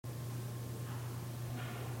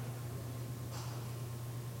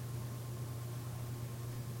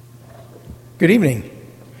Good evening.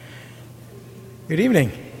 Good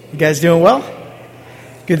evening. You guys doing well?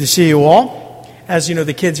 Good to see you all. As you know,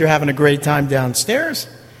 the kids are having a great time downstairs.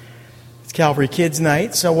 It's Calvary Kids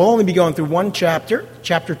Night, so we'll only be going through one chapter,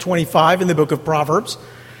 chapter 25 in the book of Proverbs.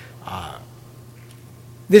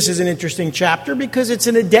 This is an interesting chapter because it's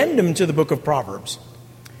an addendum to the book of Proverbs.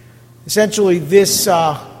 Essentially, this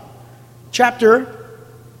chapter,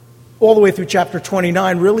 all the way through chapter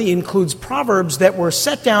 29, really includes proverbs that were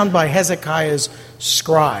set down by Hezekiah's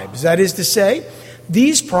scribes. That is to say,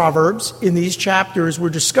 these proverbs in these chapters were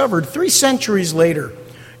discovered 3 centuries later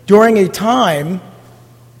during a time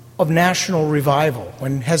of national revival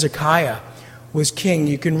when Hezekiah was king.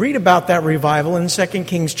 You can read about that revival in 2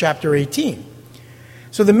 Kings chapter 18.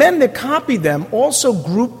 So the men that copied them also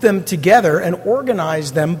grouped them together and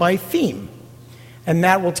organized them by theme. And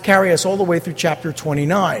that will carry us all the way through chapter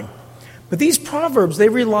 29. But these proverbs, they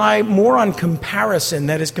rely more on comparison,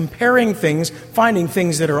 that is comparing things, finding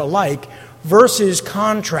things that are alike, versus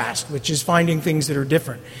contrast, which is finding things that are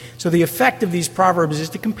different. So the effect of these proverbs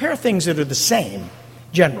is to compare things that are the same,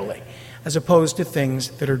 generally, as opposed to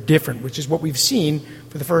things that are different, which is what we've seen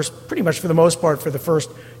for the first, pretty much for the most part, for the first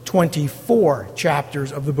 24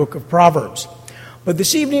 chapters of the book of Proverbs. But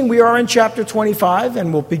this evening we are in chapter 25,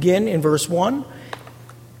 and we'll begin in verse 1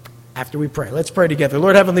 after we pray. Let's pray together.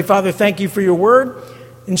 Lord Heavenly Father, thank you for your word.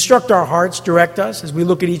 Instruct our hearts, direct us as we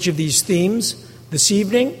look at each of these themes this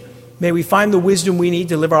evening. May we find the wisdom we need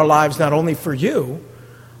to live our lives not only for you,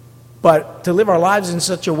 but to live our lives in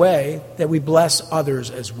such a way that we bless others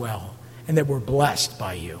as well, and that we're blessed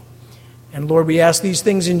by you. And Lord, we ask these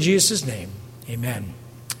things in Jesus' name. Amen.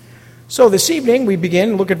 So this evening we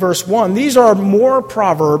begin, look at verse 1. These are more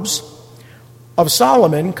proverbs of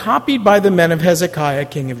Solomon copied by the men of Hezekiah,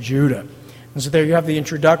 king of Judah. And so there you have the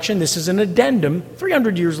introduction. This is an addendum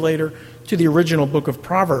 300 years later to the original book of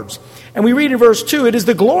Proverbs. And we read in verse 2, it is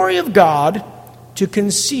the glory of God to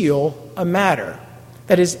conceal a matter.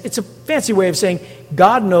 That is, it's a fancy way of saying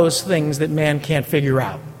God knows things that man can't figure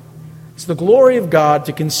out. It's the glory of God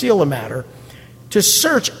to conceal a matter. To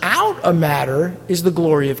search out a matter is the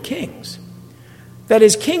glory of kings. That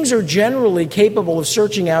is, kings are generally capable of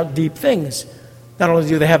searching out deep things. Not only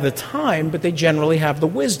do they have the time, but they generally have the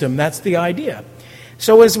wisdom. That's the idea.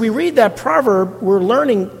 So as we read that proverb, we're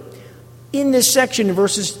learning in this section, in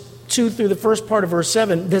verses 2 through the first part of verse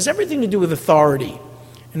 7, there's everything to do with authority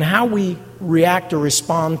and how we react or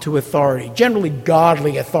respond to authority, generally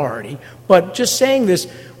godly authority. But just saying this,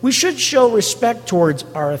 we should show respect towards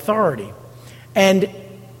our authority. And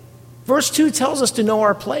verse 2 tells us to know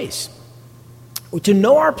our place. To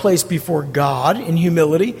know our place before God in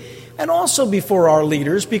humility and also before our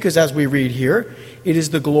leaders, because as we read here, it is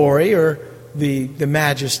the glory or the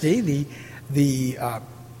majesty, the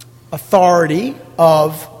authority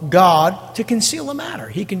of God to conceal a matter.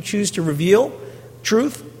 He can choose to reveal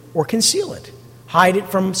truth or conceal it, hide it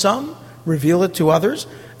from some, reveal it to others.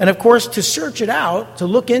 And of course, to search it out, to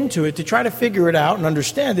look into it, to try to figure it out and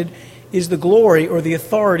understand it, is the glory or the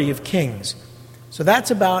authority of kings. So that's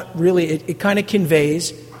about really, it kind of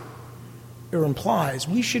conveys or implies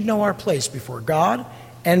we should know our place before God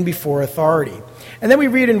and before authority. And then we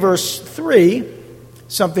read in verse 3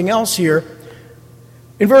 something else here.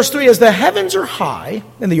 In verse 3, as the heavens are high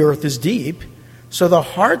and the earth is deep, so the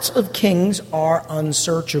hearts of kings are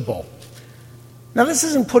unsearchable. Now, this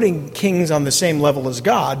isn't putting kings on the same level as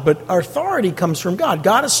God, but our authority comes from God.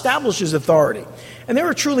 God establishes authority. And there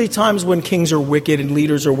are truly times when kings are wicked and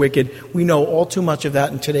leaders are wicked. We know all too much of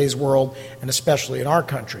that in today's world, and especially in our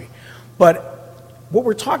country. But what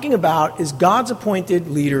we're talking about is God's appointed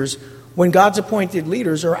leaders, when God's appointed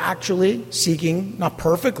leaders are actually seeking, not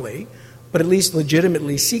perfectly, but at least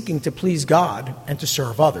legitimately seeking to please God and to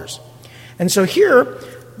serve others. And so here,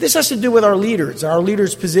 this has to do with our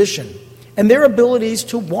leaders' position, and their abilities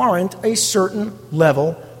to warrant a certain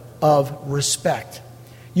level of respect.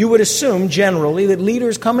 You would assume generally that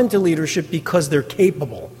leaders come into leadership because they're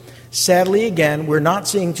capable. Sadly, again, we're not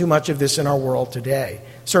seeing too much of this in our world today,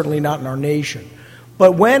 certainly not in our nation.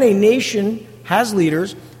 But when a nation has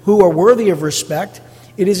leaders who are worthy of respect,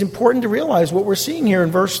 it is important to realize what we're seeing here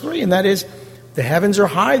in verse 3, and that is, the heavens are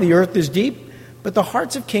high, the earth is deep, but the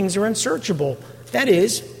hearts of kings are unsearchable. That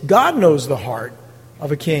is, God knows the heart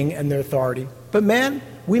of a king and their authority. But man,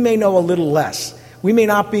 we may know a little less. We may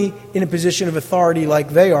not be in a position of authority like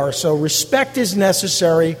they are, so respect is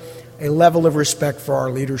necessary, a level of respect for our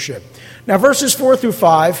leadership. Now, verses 4 through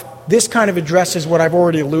 5, this kind of addresses what I've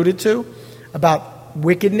already alluded to about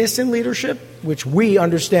wickedness in leadership, which we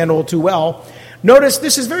understand all too well. Notice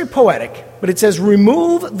this is very poetic, but it says,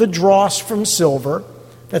 remove the dross from silver,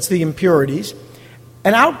 that's the impurities,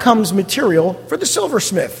 And out comes material for the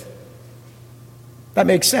silversmith. That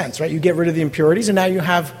makes sense, right? You get rid of the impurities, and now you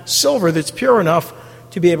have silver that's pure enough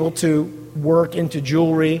to be able to work into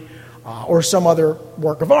jewelry or some other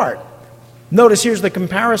work of art. Notice here's the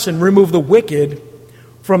comparison. Remove the wicked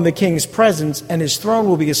from the king's presence, and his throne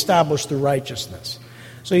will be established through righteousness.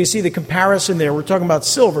 So you see the comparison there. We're talking about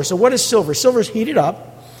silver. So what is silver? Silver is heated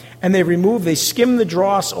up, and they skim the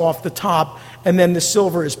dross off the top, and then the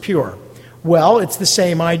silver is pure. Well, it's the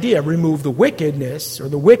same idea. Remove the wickedness, or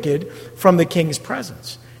the wicked, from the king's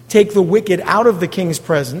presence. Take the wicked out of the king's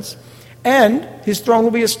presence, and his throne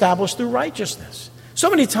will be established through righteousness. So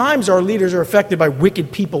many times our leaders are affected by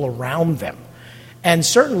wicked people around them. And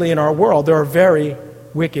certainly in our world, there are very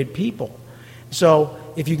wicked people. So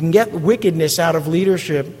if you can get wickedness out of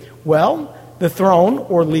leadership, well, the throne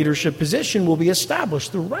or leadership position will be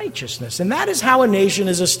established through righteousness. And that is how a nation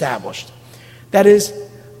is established. That is,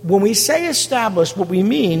 when we say established, what we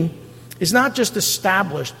mean is not just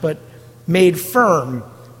established, but made firm,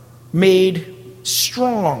 made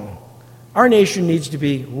strong. Our nation needs to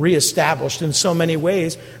be reestablished in so many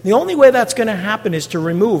ways. The only way that's going to happen is to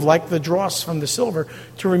remove, like the dross from the silver,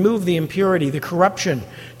 to remove the impurity, the corruption,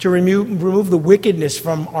 to remove the wickedness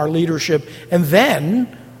from our leadership, and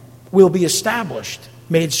then we'll be established,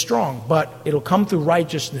 made strong. But it'll come through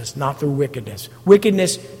righteousness, not through wickedness.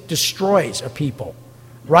 Wickedness destroys a people.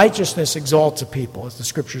 Righteousness exalts a people, as the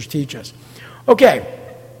scriptures teach us. Okay,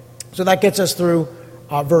 so that gets us through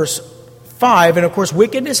verse 5, and of course,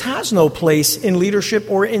 wickedness has no place in leadership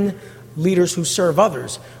or in leaders who serve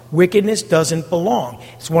others. Wickedness doesn't belong.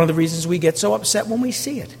 It's one of the reasons we get so upset when we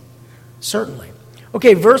see it. Certainly.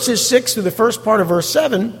 Okay, verses 6 through the first part of verse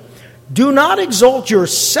 7. Do not exalt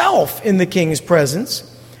yourself in the king's presence,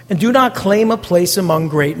 and do not claim a place among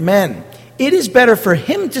great men. It is better for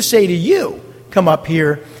him to say to you, come up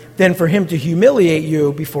here, than for him to humiliate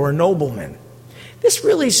you before a nobleman. This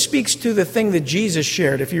really speaks to the thing that Jesus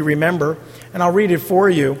shared, if you remember, and I'll read it for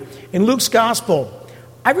you. In Luke's Gospel,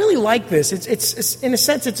 I really like this. It's in a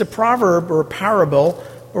sense, it's a proverb or a parable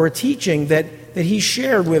or a teaching that he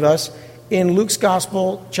shared with us in Luke's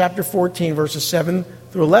Gospel, chapter 14, verses 7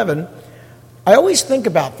 through 11. I always think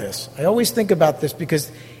about this.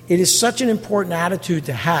 Because it is such an important attitude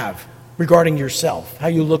to have regarding yourself, how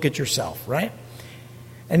you look at yourself, right?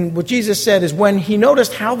 And what Jesus said is when he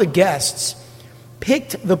noticed how the guests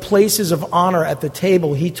picked the places of honor at the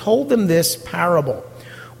table, he told them this parable.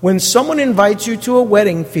 When someone invites you to a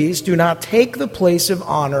wedding feast, do not take the place of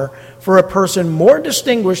honor, for a person more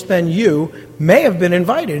distinguished than you may have been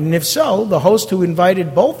invited. And if so, the host who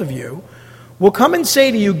invited both of you will come and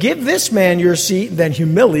say to you, give this man your seat, then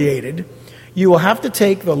humiliated, you will have to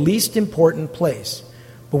take the least important place.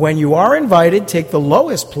 But when you are invited, take the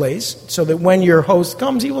lowest place, so that when your host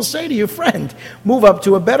comes, he will say to you, friend, move up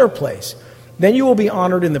to a better place. Then you will be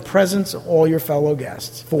honored in the presence of all your fellow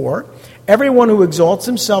guests. For everyone who exalts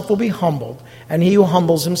himself will be humbled, and he who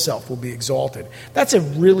humbles himself will be exalted. That's a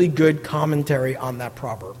really good commentary on that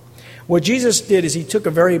proverb. What Jesus did is he took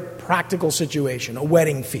a very practical situation, a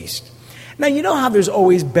wedding feast. Now, you know how there's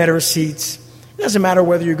always better seats? It doesn't matter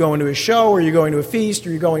whether you're going to a show or you're going to a feast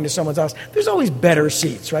or you're going to someone's house. There's always better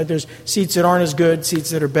seats, right? There's seats that aren't as good,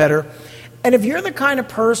 seats that are better. And if you're the kind of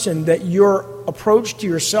person that your approach to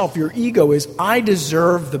yourself, your ego is, I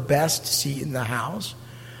deserve the best seat in the house,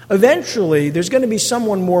 eventually there's going to be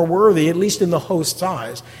someone more worthy, at least in the host's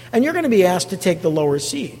eyes, and you're going to be asked to take the lower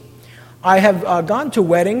seat. I have gone to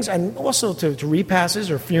weddings and also to repasses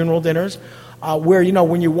or funeral dinners where,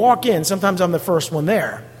 when you walk in, sometimes I'm the first one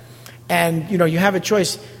there. And, you have a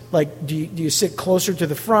choice, like, do you sit closer to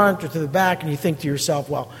the front or to the back? And you think to yourself,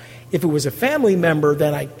 well, if it was a family member,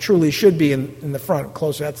 then I truly should be in the front,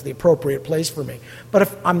 closer. That's the appropriate place for me. But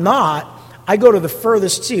if I'm not, I go to the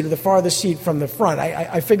furthest seat or the farthest seat from the front.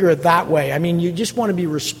 I figure it that way. I mean, you just want to be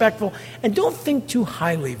respectful and don't think too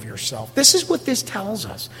highly of yourself. This is what this tells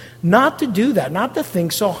us. Not to do that, not to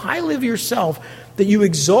think so highly of yourself that you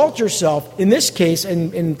exalt yourself, in this case,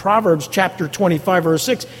 in Proverbs chapter 25, verse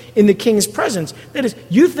 6, in the king's presence. That is,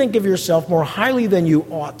 you think of yourself more highly than you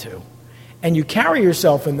ought to. And you carry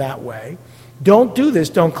yourself in that way. Don't do this.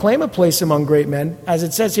 Don't claim a place among great men. As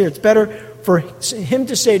it says here, it's better for him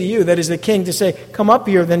to say to you, that is the king, to say, come up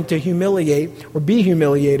here, than to humiliate or be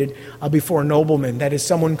humiliated before a nobleman. That is,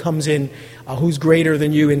 someone comes in who's greater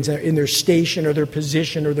than you in their station or their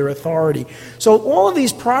position or their authority. So all of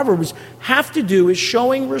these proverbs have to do with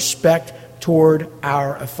showing respect toward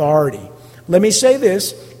our authority. Let me say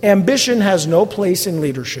this. Ambition has no place in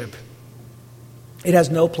leadership. It has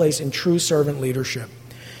no place in true servant leadership.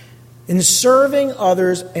 In serving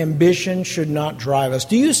others, ambition should not drive us.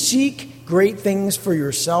 Do you seek great things for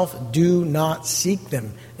yourself, do not seek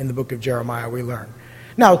them. In the book of Jeremiah, we learn.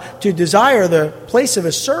 Now, to desire the place of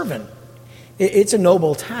a servant, it's a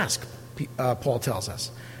noble task, Paul tells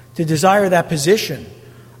us. To desire that position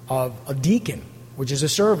of a deacon, which is a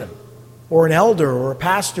servant, or an elder, or a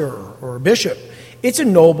pastor, or a bishop. It's a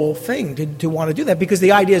noble thing to want to do that, because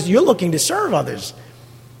the idea is you're looking to serve others.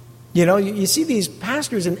 You know, you see these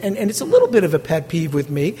pastors, and it's a little bit of a pet peeve with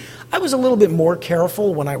me. I was a little bit more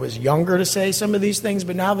careful when I was younger to say some of these things,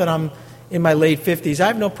 but now that I'm in my late 50s, I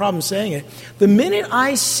have no problem saying it. The minute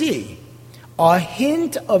I see a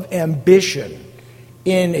hint of ambition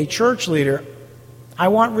in a church leader, I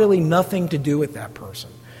want really nothing to do with that person.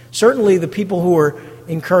 Certainly the people who are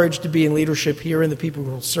encouraged to be in leadership here and the people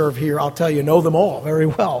who will serve here, I'll tell you, know them all very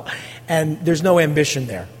well. And there's no ambition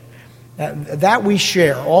there. That we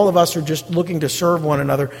share. All of us are just looking to serve one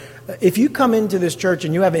another. If you come into this church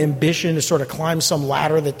and you have ambition to sort of climb some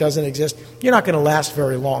ladder that doesn't exist, you're not going to last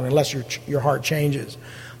very long unless your heart changes.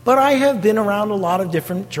 But I have been around a lot of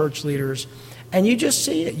different church leaders, and you just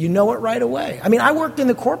see it. You know it right away. I mean, I worked in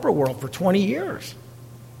the corporate world for 20 years.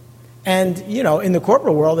 And, you know, in the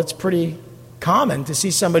corporate world, it's pretty common to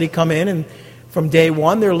see somebody come in and from day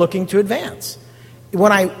one they're looking to advance.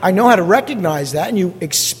 When I know how to recognize that, and you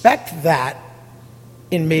expect that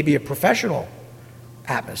in maybe a professional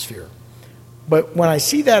atmosphere. But when I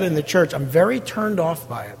see that in the church, I'm very turned off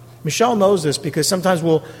by it. Michelle knows this because sometimes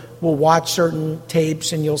we'll watch certain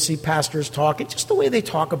tapes and you'll see pastors talk. It's just the way they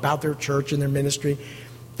talk about their church and their ministry.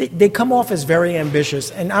 They come off as very ambitious,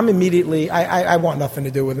 and I'm immediately, I want nothing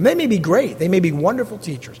to do with them. They may be great. They may be wonderful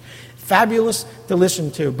teachers. Fabulous to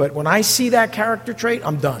listen to. But when I see that character trait,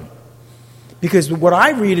 I'm done. Because what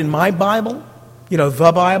I read in my Bible, you know,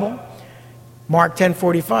 the Bible, Mark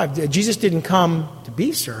 10:45, Jesus didn't come to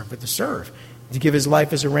be served, but to serve, to give his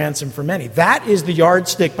life as a ransom for many. That is the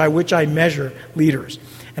yardstick by which I measure leaders.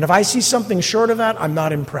 And if I see something short of that, I'm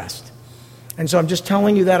not impressed. And so I'm just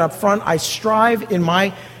telling you that up front. I strive in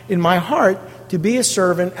my heart to be a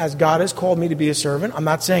servant as God has called me to be a servant. I'm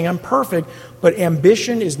not saying I'm perfect, but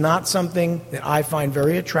ambition is not something that I find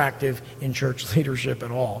very attractive in church leadership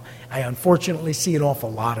at all. I unfortunately see an awful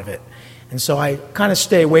lot of it. And so I kind of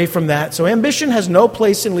stay away from that. So ambition has no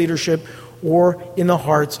place in leadership or in the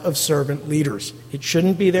hearts of servant leaders. It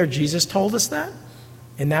shouldn't be there. Jesus told us that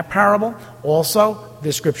in that parable. Also,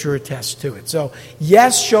 the scripture attests to it. So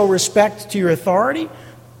yes, show respect to your authority,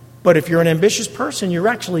 but if you're an ambitious person, you're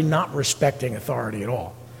actually not respecting authority at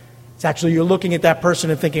all. It's actually you're looking at that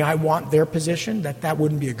person and thinking, I want their position. That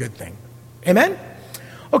wouldn't be a good thing. Amen?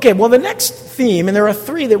 Okay, well, the next theme, and there are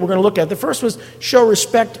three that we're going to look at. The first was show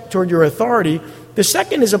respect toward your authority. The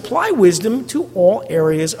second is apply wisdom to all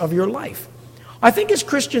areas of your life. I think as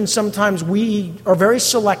Christians, sometimes we are very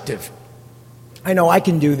selective. I know I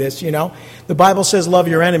can do this, you know. The Bible says love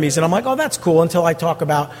your enemies, and I'm like, oh, that's cool, until I talk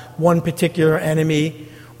about one particular enemy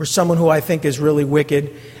or someone who I think is really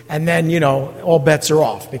wicked, and then, you know, all bets are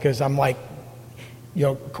off, because I'm like, you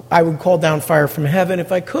know, I would call down fire from heaven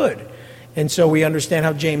if I could. And so we understand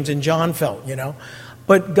how James and John felt, you know.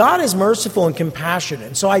 But God is merciful and compassionate.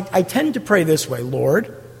 And so I tend to pray this way: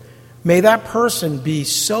 Lord, may that person be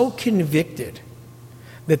so convicted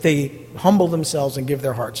that they humble themselves and give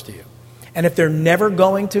their hearts to you. And if they're never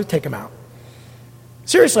going to, take them out.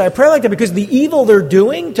 Seriously, I pray like that, because the evil they're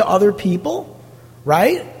doing to other people,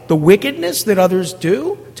 right? The wickedness that others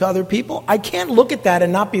do to other people, I can't look at that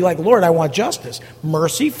and not be like, Lord, I want justice.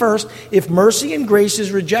 Mercy first. If mercy and grace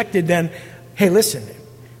is rejected, then, hey, listen,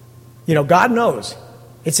 you know, God knows.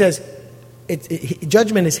 It says,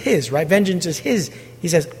 judgment is his, right? Vengeance is his. He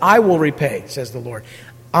says, I will repay, says the Lord.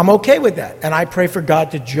 I'm okay with that. And I pray for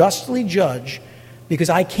God to justly judge, because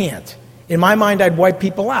I can't. In my mind, I'd wipe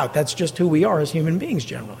people out. That's just who we are as human beings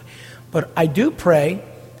generally. But I do pray,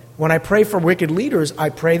 when I pray for wicked leaders, I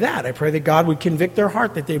pray that. I pray that God would convict their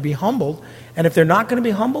heart, that they'd be humbled. And if they're not going to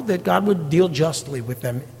be humbled, that God would deal justly with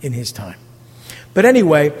them in his time. But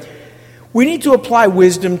anyway, we need to apply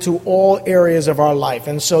wisdom to all areas of our life.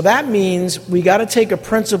 And so that means we got to take a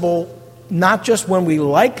principle, not just when we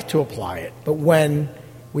like to apply it, but when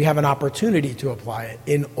we have an opportunity to apply it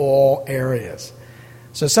in all areas.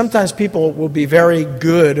 So sometimes people will be very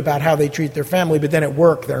good about how they treat their family, but then at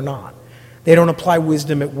work they're not. They don't apply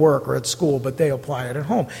wisdom at work or at school, but they apply it at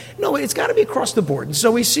home. No, it's got to be across the board. And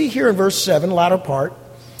so we see here in verse 7, latter part,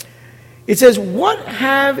 it says, what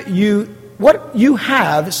you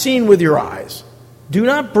have seen with your eyes, do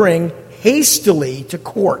not bring hastily to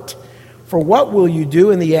court. For what will you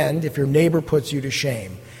do in the end if your neighbor puts you to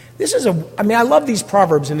shame? I love these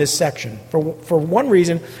Proverbs in this section. For one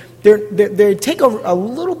reason, they take a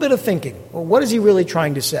little bit of thinking. Well, what is he really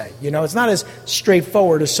trying to say? It's not as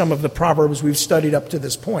straightforward as some of the Proverbs we've studied up to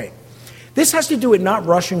this point. This has to do with not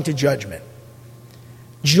rushing to judgment,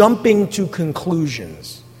 jumping to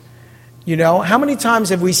conclusions. How many times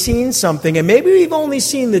have we seen something, and maybe we've only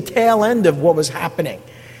seen the tail end of what was happening,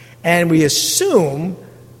 and we assume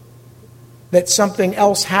that something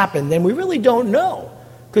else happened, and we really don't know.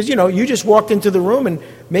 Because, you just walked into the room and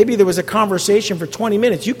maybe there was a conversation for 20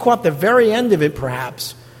 minutes. You caught the very end of it,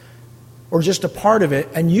 perhaps, or just a part of it,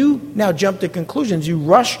 and you now jump to conclusions. You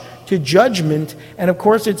rush to judgment, and of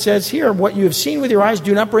course it says here, what you have seen with your eyes,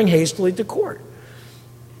 do not bring hastily to court.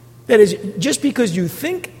 That is, just because you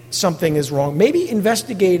think something is wrong, maybe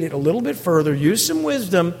investigate it a little bit further, use some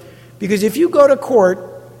wisdom, because if you go to court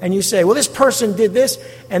and you say, well, this person did this,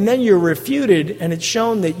 and then you're refuted, and it's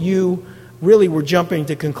shown that you really were jumping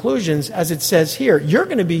to conclusions, as it says here, you're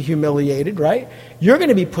going to be humiliated, right? You're going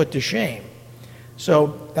to be put to shame.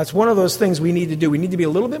 So that's one of those things we need to do. We need to be a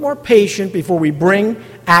little bit more patient before we bring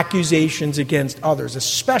accusations against others,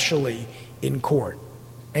 especially in court.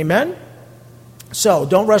 Amen? So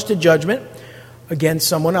don't rush to judgment against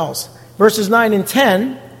someone else. Verses 9 and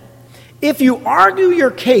 10, if you argue your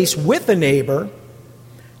case with a neighbor,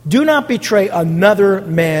 do not betray another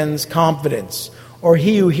man's confidence, or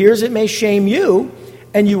he who hears it may shame you,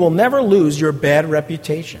 and you will never lose your bad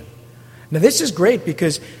reputation. Now, this is great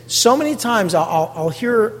because so many times I'll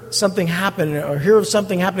hear something happen, or hear of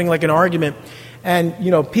something happening like an argument, and,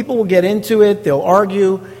 people will get into it, they'll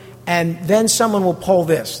argue, and then someone will pull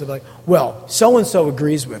this. They'll be like, well, so-and-so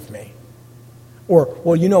agrees with me. Or,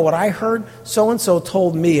 well, you know what I heard? So-and-so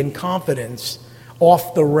told me in confidence,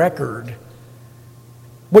 off the record.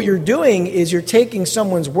 What you're doing is you're taking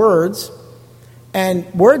someone's words,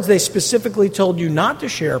 and words they specifically told you not to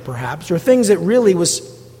share, perhaps, or things that really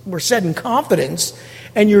were said in confidence,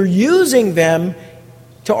 and you're using them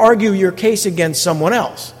to argue your case against someone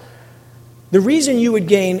else. The reason you would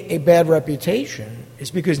gain a bad reputation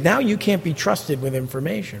is because now you can't be trusted with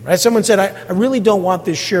information. Right? Someone said, I really don't want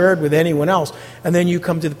this shared with anyone else. And then you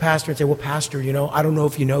come to the pastor and say, well, pastor, I don't know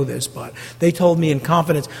if you know this, but they told me in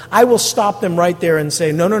confidence. I will stop them right there and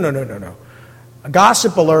say, no. A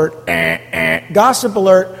gossip alert, gossip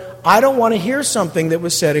alert, I don't want to hear something that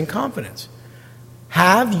was said in confidence.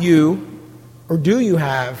 Have you, or do you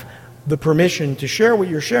have, the permission to share what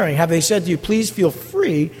you're sharing? Have they said to you, please feel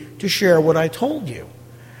free to share what I told you?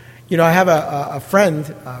 I have a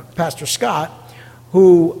friend, Pastor Scott,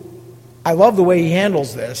 who I love the way he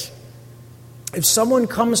handles this. If someone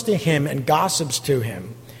comes to him and gossips to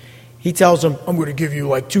him, he tells them, I'm going to give you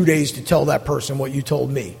like 2 days to tell that person what you told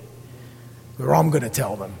me. Or I'm going to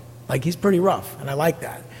tell them. Like, he's pretty rough, and I like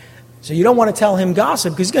that. So you don't want to tell him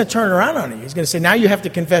gossip because he's going to turn around on you. He's going to say, now you have to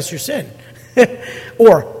confess your sin.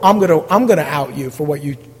 Or I'm going to out you for what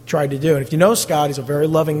you tried to do. And if you know Scott, he's a very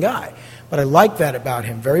loving guy. But I like that about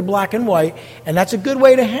him. Very black and white. And that's a good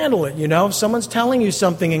way to handle it. If someone's telling you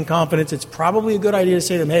something in confidence, it's probably a good idea to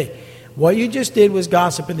say to them, hey, what you just did was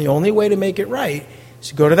gossip, and the only way to make it right is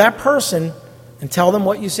to go to that person and tell them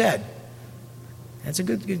what you said. That's a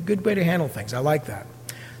good way to handle things. I like that.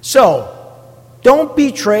 So, don't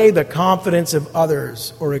betray the confidence of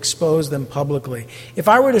others or expose them publicly. If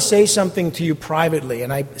I were to say something to you privately,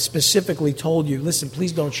 and I specifically told you, listen,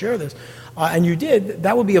 please don't share this, and you did,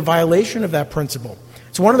 that would be a violation of that principle.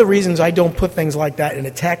 It's one of the reasons I don't put things like that in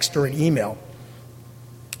a text or an email.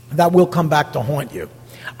 That will come back to haunt you.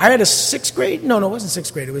 I had a sixth grade, no, it wasn't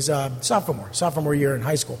sixth grade, it was sophomore year in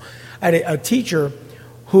high school. I had a teacher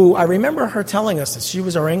who, I remember her telling us this, she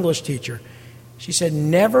was our English teacher. She said,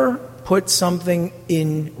 never put something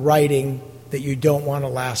in writing that you don't want to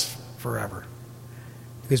last forever.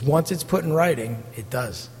 Because once it's put in writing, it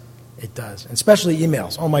does. It does. And especially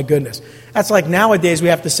emails. Oh my goodness. That's like nowadays we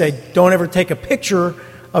have to say, don't ever take a picture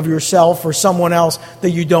of yourself or someone else that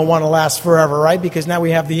you don't want to last forever, right? Because now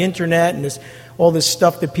we have the internet and all this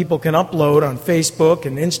stuff that people can upload on Facebook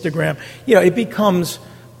and Instagram. It becomes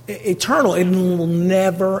eternal. It will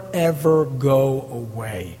never, ever go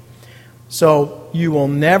away. So you will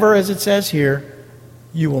never, as it says here,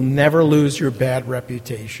 you will never lose your bad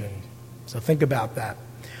reputation. So think about that.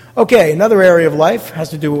 Okay, another area of life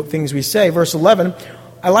has to do with things we say. Verse 11,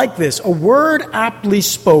 I like this. A word aptly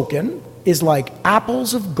spoken is like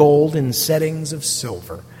apples of gold in settings of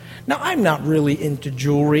silver. Now, I'm not really into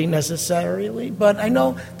jewelry necessarily, but I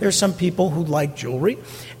know there's some people who like jewelry.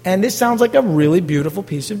 And this sounds like a really beautiful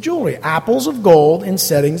piece of jewelry. Apples of gold in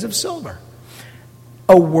settings of silver.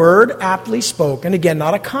 A word aptly spoken, again,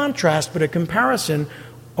 not a contrast, but a comparison.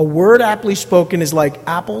 A A word aptly spoken is like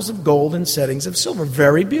apples of gold in settings of silver.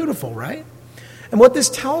 Very beautiful, right? And what this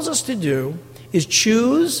tells us to do is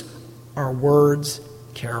choose our words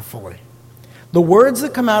carefully. The words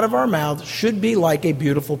that come out of our mouths should be like a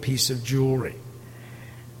beautiful piece of jewelry.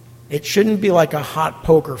 It shouldn't be like a hot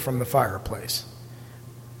poker from the fireplace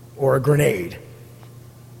or a grenade.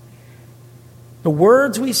 The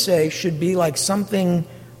words we say should be like something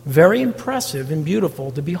very impressive and beautiful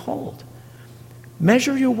to behold.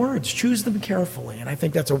 Measure your words. Choose them carefully. And I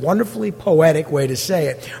think that's a wonderfully poetic way to say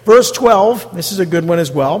it. Verse 12, this is a good one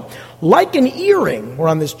as well. Like an earring, we're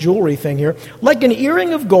on this jewelry thing here, like an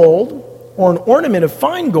earring of gold or an ornament of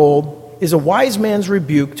fine gold is a wise man's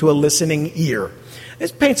rebuke to a listening ear.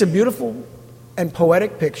 This paints a beautiful and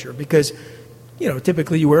poetic picture because,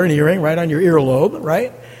 typically you wear an earring right on your earlobe,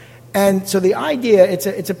 right? And so the idea,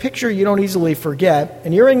 it's a picture you don't easily forget.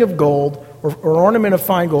 An earring of gold or an ornament of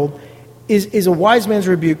fine gold is a wise man's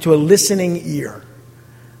rebuke to a listening ear.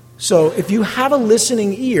 So if you have a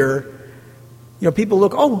listening ear, people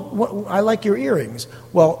look, I like your earrings.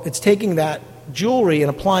 Well, it's taking that jewelry and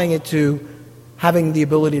applying it to having the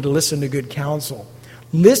ability to listen to good counsel.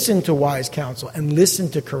 Listen to wise counsel and listen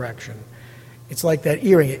to correction. It's like that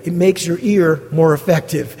earring. It makes your ear more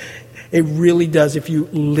effective. It really does if you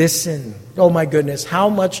listen. Oh my goodness, how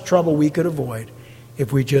much trouble we could avoid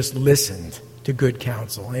if we just listened to good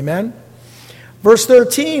counsel. Amen? Verse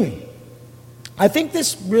 13. I think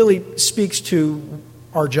this really speaks to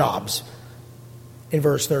our jobs in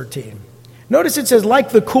verse 13. Notice it says, like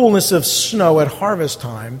the coolness of snow at harvest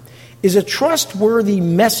time, is a trustworthy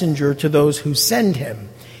messenger to those who send him.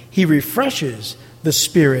 He refreshes the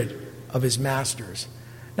spirit of his masters.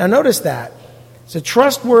 Now notice that. It's a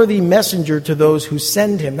trustworthy messenger to those who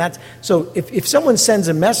send him. So if someone sends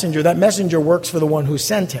a messenger, that messenger works for the one who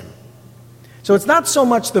sent him. So it's not so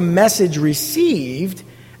much the message received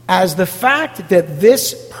as the fact that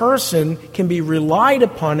this person can be relied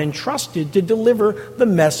upon and trusted to deliver the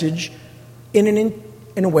message in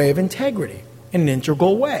a way of integrity, in an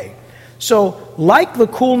integral way. So, like the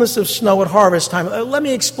coolness of snow at harvest time, let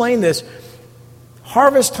me explain this.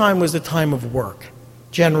 Harvest time was the time of work,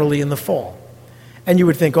 generally in the fall. And you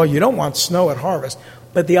would think, you don't want snow at harvest.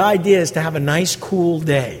 But the idea is to have a nice, cool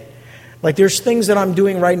day. Like there's things that I'm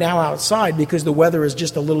doing right now outside because the weather is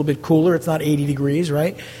just a little bit cooler. It's not 80 degrees,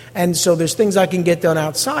 right? And so there's things I can get done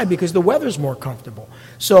outside because the weather's more comfortable.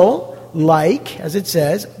 So, like, as it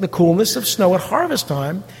says, the coolness of snow at harvest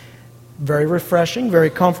time, very refreshing,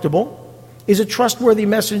 very comfortable, is a trustworthy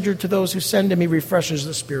messenger to those who send him. He refreshes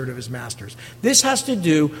the spirit of his masters. This has to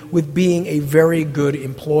do with being a very good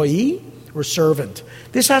employee or servant.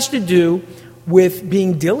 This has to do with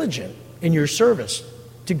being diligent in your service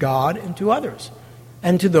to God and to others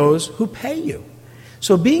and to those who pay you.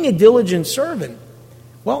 So being a diligent servant,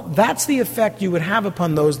 well, that's the effect you would have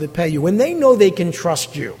upon those that pay you. When they know they can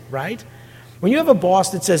trust you, right? When you have a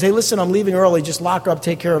boss that says, hey, listen, I'm leaving early, just lock up,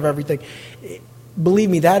 take care of everything. Believe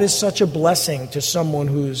me, that is such a blessing to someone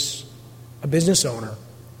who's a business owner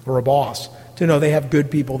or a boss, to know they have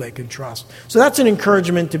good people they can trust. So that's an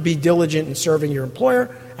encouragement to be diligent in serving your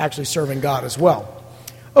employer, actually serving God as well.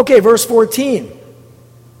 Okay, verse 14.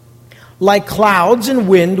 Like clouds and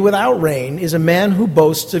wind without rain is a man who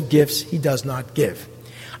boasts of gifts he does not give.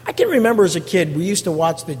 I can remember as a kid, we used to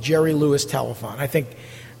watch the Jerry Lewis telethon. I think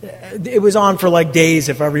it was on for like days,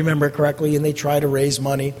 if I remember correctly, and they try to raise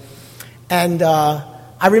money. And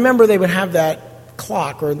I remember they would have that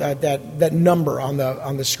clock or that number on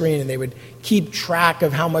the screen, and they would keep track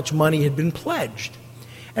of how much money had been pledged.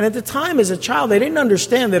 And at the time, as a child, they didn't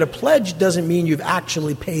understand that a pledge doesn't mean you've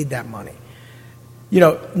actually paid that money.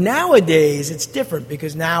 Nowadays it's different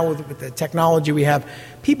because now with the technology we have,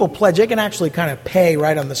 people pledge. They can actually kind of pay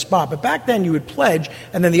right on the spot. But back then you would pledge,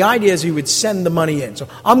 and then the idea is you would send the money in. So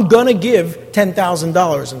I'm going to give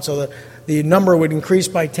 $10,000, and so the number would increase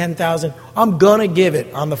by 10,000. I'm going to give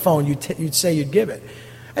it on the phone. You'd say you'd give it.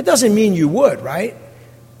 That doesn't mean you would, right?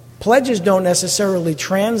 Pledges don't necessarily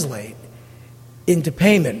translate into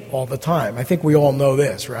payment all the time. I think we all know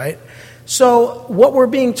this, right? So what we're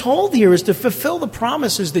being told here is to fulfill the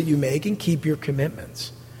promises that you make and keep your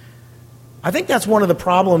commitments. I think that's one of the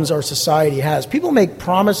problems our society has. People make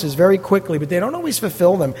promises very quickly, but they don't always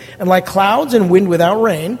fulfill them. And like clouds and wind without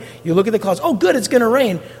rain, you look at the clouds, oh good, it's going to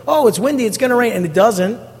rain. Oh, it's windy, it's going to rain. And it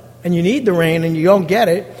doesn't. And you need the rain and you don't get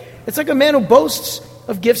it. It's like a man who boasts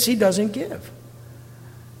of gifts he doesn't give.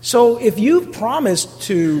 So if you've promised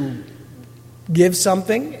to give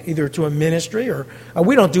something, either to a ministry or...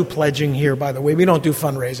 we don't do pledging here, by the way. We don't do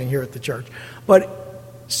fundraising here at the church. But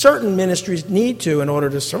certain ministries need to in order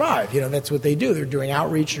to survive. That's what they do. They're doing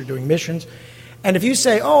outreach, they're doing missions. And if you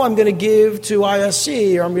say, oh, I'm going to give to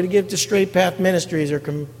ISC, or I'm going to give to Straight Path Ministries, or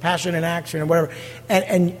Compassion in Action, or whatever,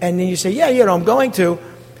 and then you say, yeah, I'm going to,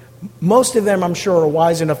 most of them, I'm sure, are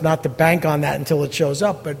wise enough not to bank on that until it shows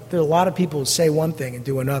up, but there are a lot of people who say one thing and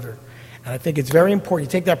do another. And I think it's very important.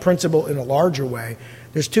 You take that principle in a larger way.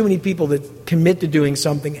 There's too many people that commit to doing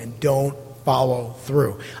something and don't follow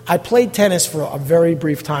through. I played tennis for a very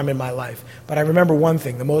brief time in my life, but I remember one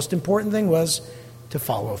thing. The most important thing was to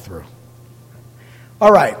follow through.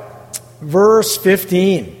 All right, verse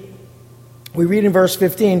 15. We read in verse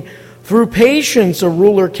 15, through patience a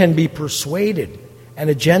ruler can be persuaded, and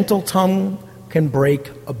a gentle tongue can break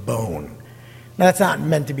a bone. Now, that's not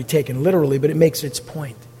meant to be taken literally, but it makes its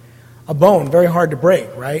point. A bone, very hard to break,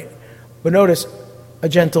 right? But notice, a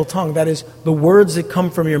gentle tongue, that is, the words that come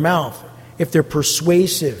from your mouth, if they're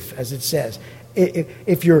persuasive, as it says,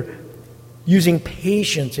 if you're using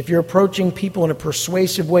patience, if you're approaching people in a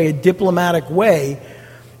persuasive way, a diplomatic way,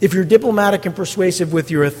 if you're diplomatic and persuasive with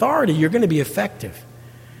your authority, you're going to be effective.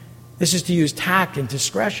 This is to use tact and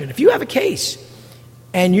discretion. If you have a case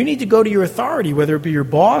and you need to go to your authority, whether it be your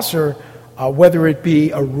boss or whether it be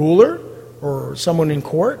a ruler or someone in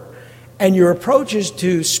court, and your approach is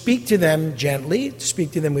to speak to them gently, to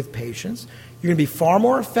speak to them with patience, you're going to be far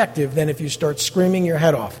more effective than if you start screaming your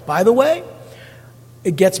head off. By the way,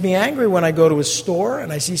 it gets me angry when I go to a store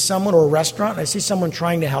and I see someone, or a restaurant, and I see someone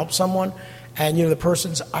trying to help someone, and the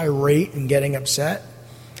person's irate and getting upset.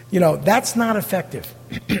 That's not effective.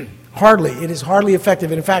 Hardly. It is hardly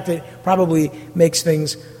effective. And in fact, it probably makes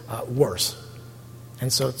things worse.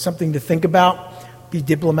 And so it's something to think about. Be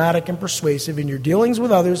diplomatic and persuasive in your dealings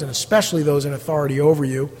with others, and especially those in authority over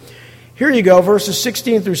you. Here you go, verses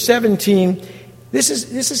 16 through 17. This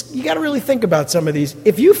is you got to really think about some of these.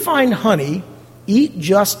 If you find honey, eat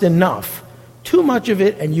just enough. Too much of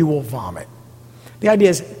it, and you will vomit. The idea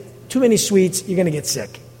is, too many sweets, you're going to get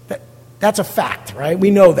sick. That's a fact, right? We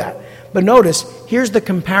know that. But notice, here's the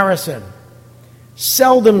comparison.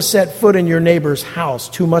 Seldom set foot in your neighbor's house.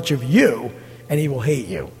 Too much of you, and he will hate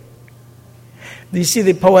you. Do you see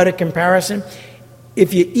the poetic comparison?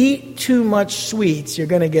 If you eat too much sweets, you're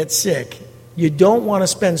going to get sick. You don't want to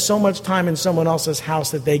spend so much time in someone else's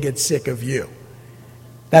house that they get sick of you.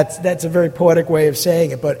 That's a very poetic way of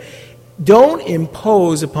saying it. But don't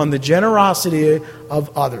impose upon the generosity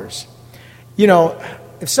of others.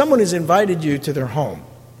 If someone has invited you to their home,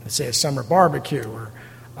 let's say a summer barbecue or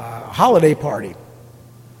a holiday party,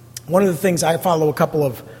 one of the things, I follow a couple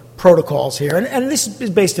of protocols here, and this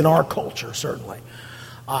is based in our culture, certainly.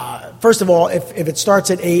 First of all, if it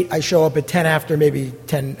starts at 8, I show up at 10 after, maybe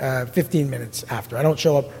 15 minutes after. I don't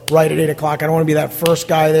show up right at 8 o'clock. I don't want to be that first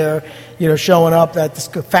guy there, showing up that's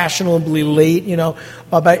fashionably late,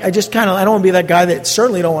 But I just I don't want to be that guy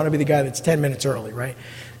certainly don't want to be the guy that's 10 minutes early, right?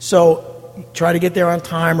 So try to get there on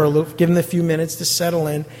time, or give them a few minutes to settle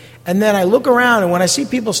in. And then I look around, and when I see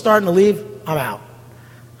people starting to leave, I'm out.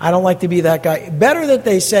 I don't like to be that guy. Better that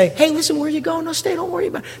they say, hey, listen, where are you going? No, stay, don't worry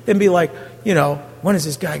about it. Than be like, when is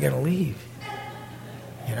this guy going to leave?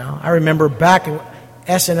 I remember back in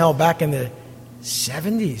SNL back in the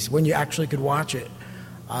 70s when you actually could watch it.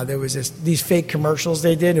 There was these fake commercials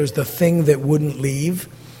they did. It was The Thing That Wouldn't Leave.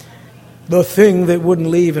 The Thing That Wouldn't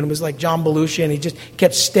Leave. And it was like John Belushi, and he just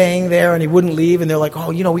kept staying there, and he wouldn't leave. And they're like,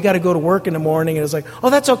 oh, we got to go to work in the morning. And it was like, oh,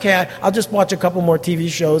 that's okay. I'll just watch a couple more TV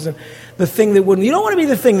shows. And the thing that wouldn't, you don't want to be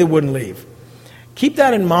the thing that wouldn't leave. Keep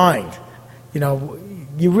that in mind.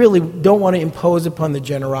 You really don't want to impose upon the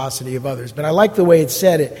generosity of others. But I like the way it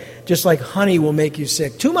said it. Just like honey will make you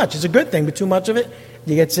sick. Too much is a good thing, but too much of it,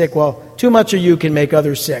 you get sick. Well, too much of you can make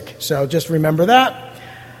others sick. So just remember that.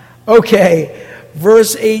 Okay.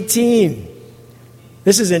 Verse 18,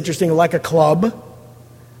 this is interesting. Like a club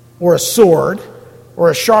or a sword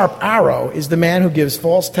or a sharp arrow is the man who gives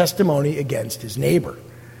false testimony against his neighbor.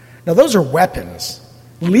 Now, those are weapons,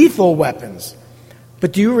 lethal weapons.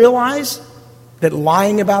 But do you realize that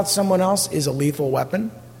lying about someone else is a lethal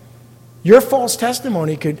weapon? Your false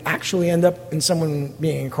testimony could actually end up in someone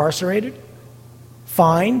being incarcerated,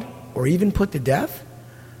 fined, or even put to death.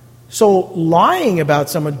 So lying about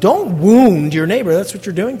someone, don't wound your neighbor. That's what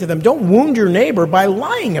you're doing to them. Don't wound your neighbor by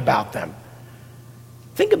lying about them.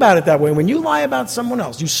 Think about it that way. When you lie about someone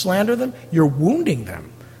else, you slander them, you're wounding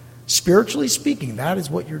them. Spiritually speaking, that is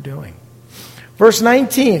what you're doing. Verse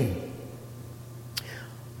 19.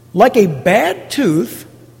 Like a bad tooth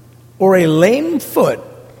or a lame foot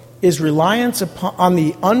is reliance on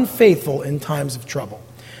the unfaithful in times of trouble.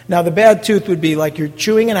 Now, the bad tooth would be like you're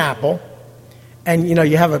chewing an apple, and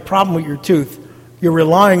you have a problem with your tooth. You're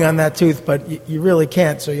relying on that tooth, but you really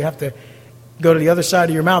can't, so you have to go to the other side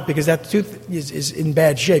of your mouth because that tooth is in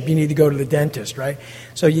bad shape. You need to go to the dentist, right?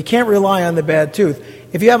 So you can't rely on the bad tooth.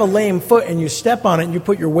 If you have a lame foot and you step on it and you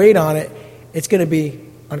put your weight on it, it's going to be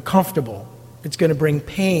uncomfortable. It's going to bring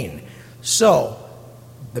pain. So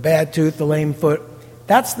the bad tooth, the lame foot,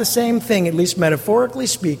 that's the same thing, at least metaphorically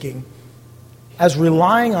speaking, as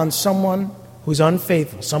relying on someone who's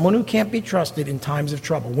unfaithful, someone who can't be trusted in times of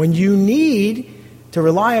trouble. When you need to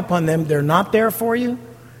rely upon them, they're not there for you.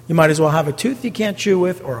 You might as well have a tooth you can't chew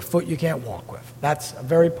with or a foot you can't walk with. That's a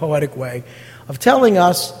very poetic way of telling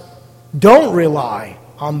us, don't rely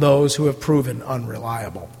on those who have proven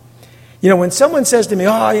unreliable. When someone says to me,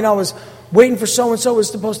 I was waiting for so-and-so was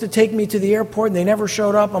supposed to take me to the airport and they never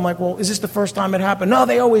showed up. I'm like, well, is this the first time it happened? No,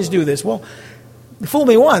 they always do this. Well, fool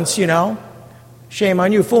me once, shame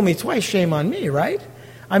on you. Fool me twice, shame on me, right?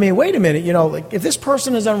 I mean, wait a minute, if this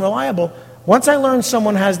person is unreliable, once I learn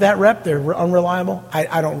someone has that rep, they're unreliable,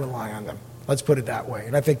 I don't rely on them. Let's put it that way.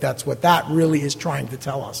 And I think that's what that really is trying to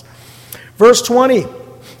tell us. Verse 20,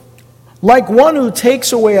 like one who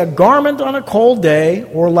takes away a garment on a cold day,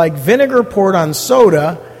 or like vinegar poured on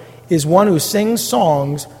soda, is one who sings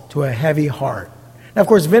songs to a heavy heart. Now, of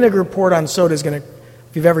course, vinegar poured on soda is going to,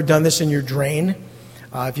 if you've ever done this in your drain,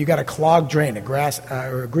 if you've got a clogged drain,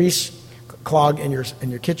 or a grease clog in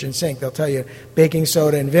your kitchen sink, they'll tell you baking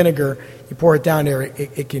soda and vinegar, you pour it down there,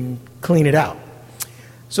 it can clean it out.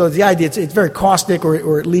 So the idea, it's very caustic,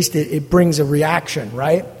 or at least it brings a reaction,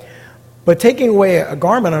 right? But taking away a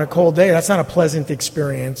garment on a cold day, that's not a pleasant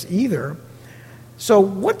experience either. So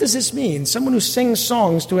what does this mean? Someone who sings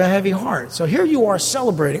songs to a heavy heart. So here you are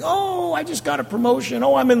celebrating. Oh, I just got a promotion.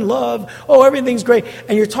 Oh, I'm in love. Oh, everything's great.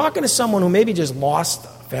 And you're talking to someone who maybe just lost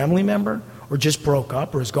a family member or just broke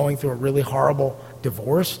up or is going through a really horrible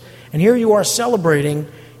divorce. And here you are celebrating.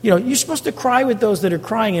 You're supposed to cry with those that are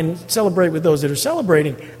crying and celebrate with those that are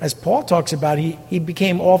celebrating. As Paul talks about, he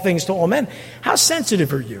became all things to all men. How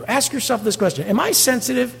sensitive are you? Ask yourself this question. Am I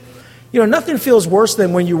sensitive? Nothing feels worse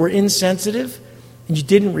than when you were insensitive and you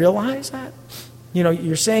didn't realize that.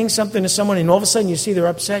 You're saying something to someone and all of a sudden you see they're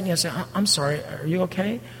upset and you say, I'm sorry, are you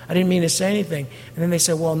okay? I didn't mean to say anything. And then they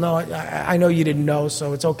say, well, no, I know you didn't know,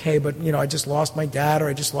 so it's okay, but, I just lost my dad or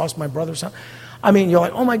I just lost my brother or something. I mean, you're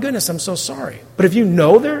like, oh my goodness, I'm so sorry. But if you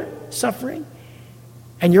know they're suffering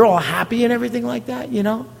and you're all happy and everything like that,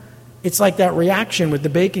 it's like that reaction with the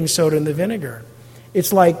baking soda and the vinegar.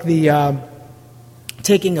 It's like the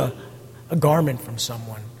taking a garment from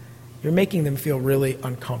someone. You're making them feel really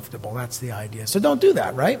uncomfortable. That's the idea. So don't do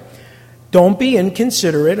that, right? Don't be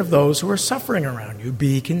inconsiderate of those who are suffering around you.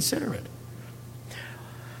 Be considerate.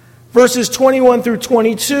 Verses 21 through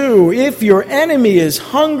 22, if your enemy is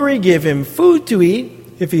hungry, give him food to eat.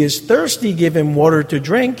 If he is thirsty, give him water to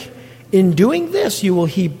drink. In doing this, you will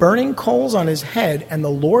heap burning coals on his head, and the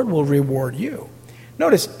Lord will reward you.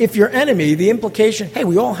 Notice, if your enemy, the implication, hey,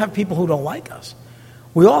 we all have people who don't like us.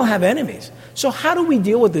 We all have enemies. So how do we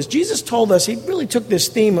deal with this? Jesus told us, he really took this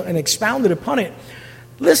theme and expounded upon it.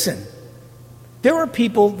 Listen, there are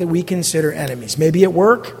people that we consider enemies. Maybe at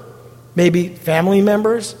work, maybe family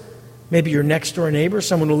members, maybe your next door neighbor,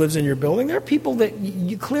 someone who lives in your building. There are people that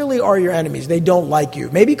you clearly are your enemies. They don't like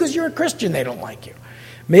you. Maybe because you're a Christian, they don't like you.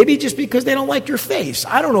 Maybe just because they don't like your face.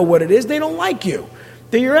 I don't know what it is. They don't like you.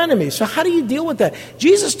 They're your enemies. So how do you deal with that?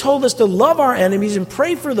 Jesus told us to love our enemies and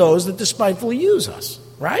pray for those that despitefully use us,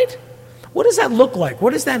 right? What does that look like?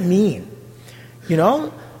 What does that mean?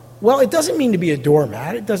 Well, it doesn't mean to be a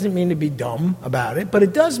doormat. It doesn't mean to be dumb about it. But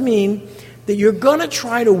it does mean that you're going to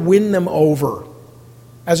try to win them over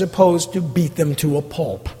as opposed to beat them to a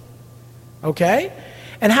pulp. Okay?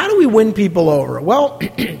 And how do we win people over? Well,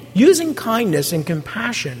 using kindness and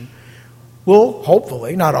compassion will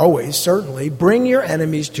hopefully, not always, certainly, bring your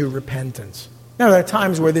enemies to repentance. Now, there are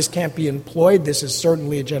times where this can't be employed. This is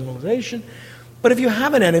certainly a generalization. But if you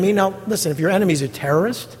have an enemy, now listen, if your enemy's a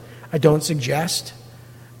terrorist, I don't suggest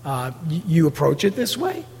you approach it this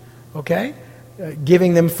way, okay?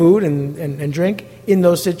 Giving them food and drink in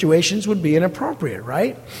those situations would be inappropriate,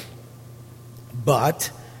 right? But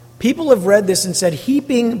people have read this and said,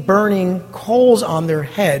 heaping burning coals on their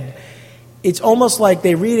head, it's almost like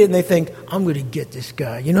they read it and they think, I'm going to get this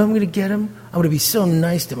guy. I'm going to get him? I'm going to be so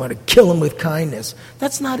nice to him. I'm going to kill him with kindness.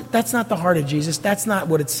 That's not the heart of Jesus. That's not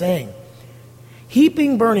what it's saying.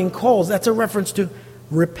 Heaping burning coals, that's a reference to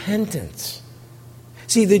repentance.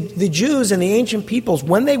 See, the Jews and the ancient peoples,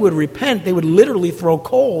 when they would repent, they would literally throw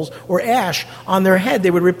coals or ash on their head.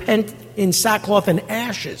 They would repent in sackcloth and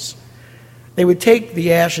ashes. They would take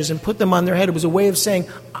the ashes and put them on their head. It was a way of saying,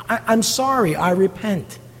 I'm sorry, I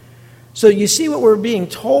repent. So you see what we're being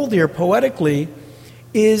told here poetically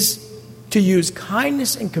is to use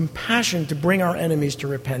kindness and compassion to bring our enemies to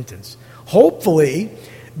repentance. Hopefully,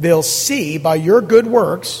 they'll see by your good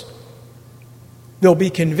works, they'll be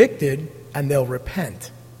convicted and they'll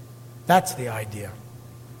repent. That's the idea.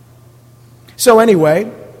 So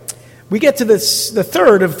anyway, we get to the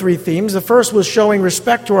third of three themes. The first was showing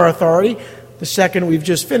respect to our authority. The second, we've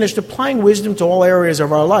just finished, applying wisdom to all areas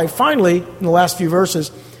of our life. Finally, in the last few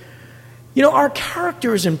verses, our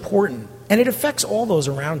character is important, and it affects all those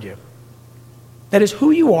around you. That is,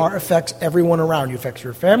 who you are affects everyone around you. It affects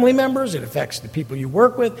your family members. It affects the people you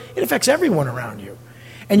work with. It affects everyone around you.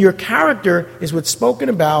 And your character is what's spoken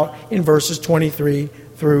about in verses 23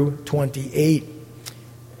 through 28.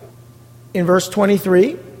 In verse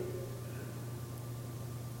 23,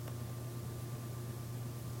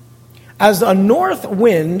 as a north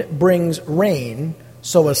wind brings rain,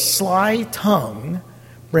 so a sly tongue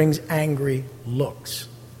brings angry looks.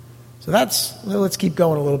 So let's keep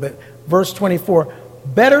going a little bit. Verse 24,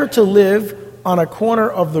 better to live on a corner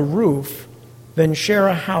of the roof than share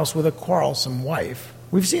a house with a quarrelsome wife.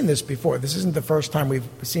 We've seen this before. This isn't the first time we've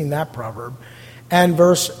seen that proverb. And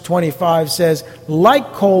verse 25 says,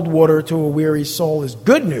 like cold water to a weary soul is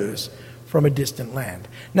good news from a distant land.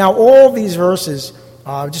 Now, all these verses,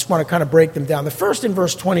 I just want to kind of break them down. The first in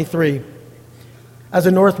verse 23, as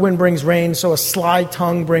a north wind brings rain, so a sly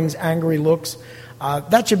tongue brings angry looks.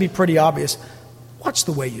 That should be pretty obvious. Watch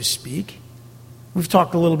the way you speak. We've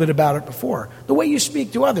talked a little bit about it before. The way you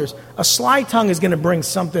speak to others. A sly tongue is going to bring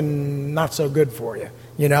something not so good for you,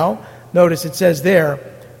 Notice it says there,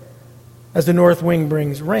 as the north wind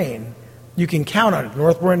brings rain. You can count on it.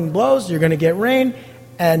 North wind blows, you're going to get rain,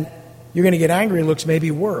 and you're going to get angry looks,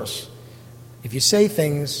 maybe worse. If you say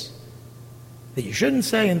things that you shouldn't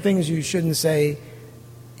say and things you shouldn't say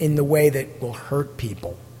in the way that will hurt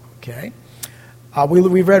people, okay?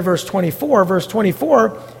 We've read verse 24. Verse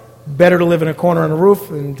 24, better to live in a corner on a roof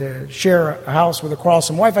than to share a house with a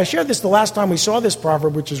quarrelsome wife. I shared this the last time we saw this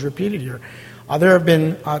proverb, which is repeated here. There have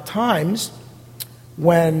been times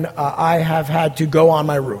when I have had to go on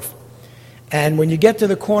my roof. And when you get to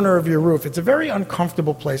the corner of your roof, it's a very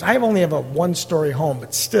uncomfortable place. I only have a one-story home,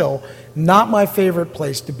 but still not my favorite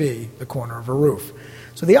place to be, the corner of a roof.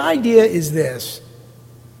 So the idea is this.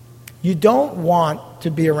 You don't want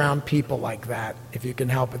to be around people like that if you can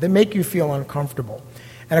help it. They make you feel uncomfortable.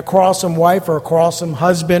 And a quarrelsome wife or a quarrelsome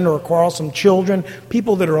husband or a quarrelsome children,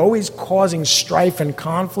 people that are always causing strife and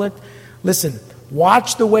conflict, listen,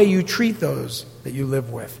 watch the way you treat those that you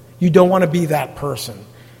live with. You don't want to be that person.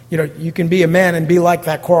 You can be a man and be like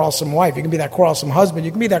that quarrelsome wife. You can be that quarrelsome husband.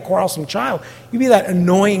 You can be that quarrelsome child. You can be that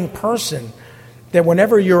annoying person that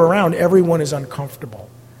whenever you're around, everyone is uncomfortable.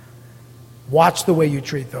 Watch the way you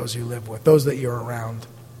treat those you live with, those that you're around.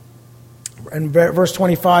 And verse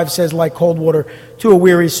 25 says, like cold water to a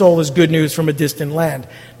weary soul is good news from a distant land.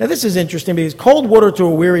 Now this is interesting because cold water to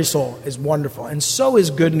a weary soul is wonderful. And so is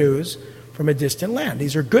good news from a distant land.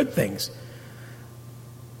 These are good things.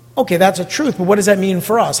 Okay, that's a truth, but what does that mean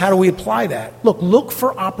for us? How do we apply that? Look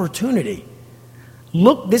for opportunity.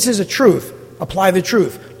 This is a truth. Apply the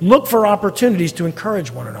truth. Look for opportunities to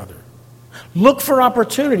encourage one another. Look for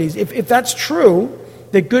opportunities. If that's true,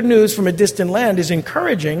 that good news from a distant land is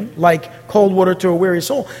encouraging, like cold water to a weary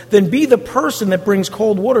soul, then be the person that brings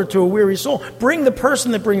cold water to a weary soul. Bring the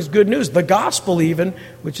person that brings good news, the gospel even,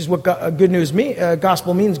 which is what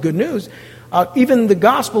gospel means, good news. Even the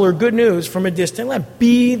gospel or good news from a distant land.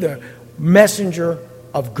 Be the messenger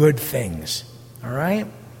of good things. All right?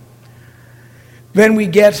 Then we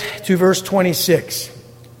get to verse 26.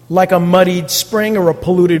 Like a muddied spring or a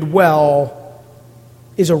polluted well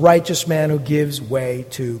is a righteous man who gives way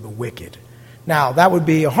to the wicked. Now, that would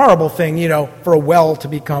be a horrible thing, for a well to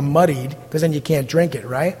become muddied, because then you can't drink it,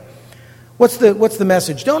 right? What's the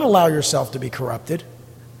message? Don't allow yourself to be corrupted.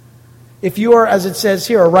 If you are, as it says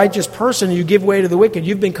here, a righteous person, you give way to the wicked,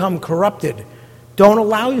 you've become corrupted. Don't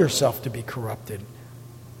allow yourself to be corrupted.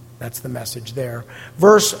 That's the message there.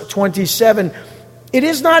 Verse 27, it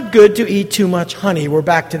is not good to eat too much honey. We're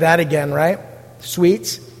back to that again, right?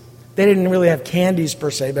 Sweets. They didn't really have candies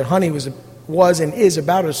per se, but honey was and is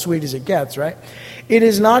about as sweet as it gets, right? It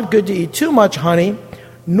is not good to eat too much honey,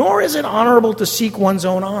 nor is it honorable to seek one's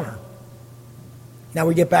own honor. Now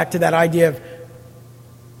we get back to that idea of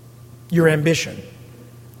your ambition.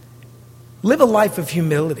 Live a life of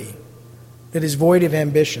humility that is void of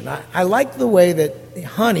ambition. I like the way that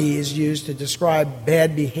honey is used to describe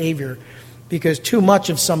bad behavior, because too much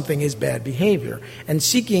of something is bad behavior. And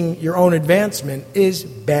seeking your own advancement is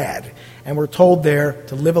bad. And we're told there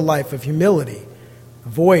to live a life of humility,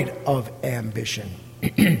 void of ambition.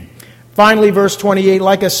 Finally, verse 28,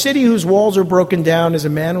 like a city whose walls are broken down is a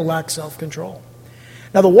man who lacks self-control.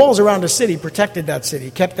 Now, the walls around a city protected that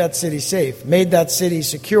city, kept that city safe, made that city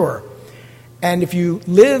secure. And if you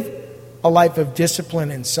live a life of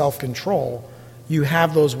discipline and self-control, you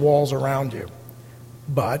have those walls around you.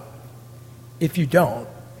 But if you don't,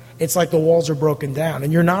 it's like the walls are broken down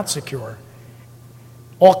and you're not secure.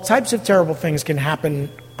 All types of terrible things can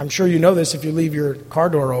happen. I'm sure you know this if you leave your car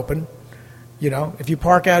door open. You know, if you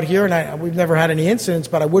park out here, and we've never had any incidents,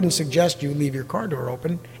 but I wouldn't suggest you leave your car door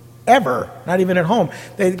open, ever, not even at home.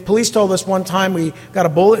 The police told us one time we got a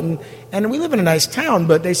bulletin, and we live in a nice town,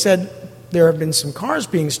 but they said there have been some cars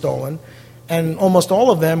being stolen, and almost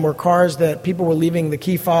all of them were cars that people were leaving the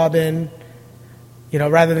key fob in. You know,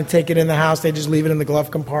 rather than take it in the house, they just leave it in the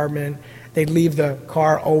glove compartment. They'd leave the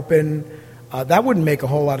car open. That wouldn't make a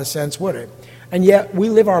whole lot of sense, would it? And yet, we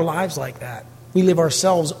live our lives like that. We live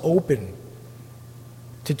ourselves open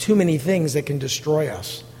to too many things that can destroy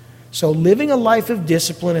us. So living a life of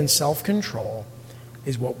discipline and self-control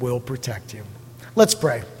is what will protect you. Let's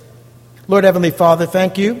pray. Lord Heavenly Father,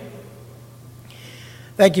 thank you.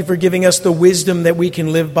 Thank you for giving us the wisdom that we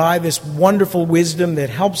can live by, this wonderful wisdom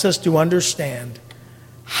that helps us to understand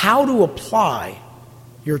how to apply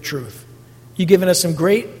your truth. You've given us some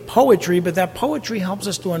great poetry, but that poetry helps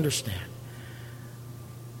us to understand.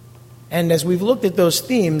 And as we've looked at those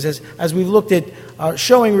themes, as we've looked at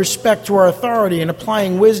showing respect to our authority and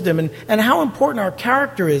applying wisdom and how important our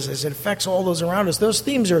character is as it affects all those around us, those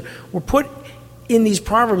themes were put in these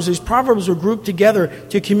Proverbs. These Proverbs were grouped together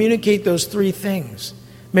to communicate those three things.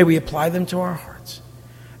 May we apply them to our hearts.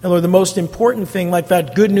 And Lord, the most important thing, like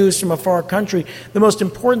that good news from a far country, the most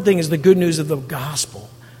important thing is the good news of the gospel.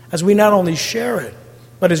 As we not only share it,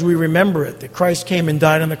 but as we remember it, that Christ came and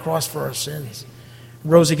died on the cross for our sins,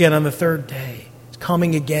 rose again on the third day,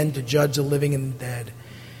 coming again to judge the living and the dead.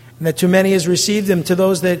 And that to many has received him, to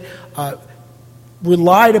those that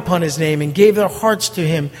relied upon his name and gave their hearts to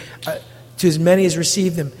him, to as many as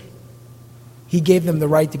received him, he gave them the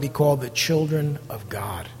right to be called the children of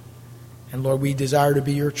God. And Lord, we desire to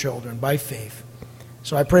be your children by faith.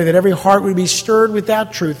 So I pray that every heart would be stirred with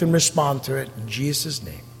that truth and respond to it. In Jesus'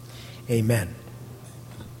 name, amen.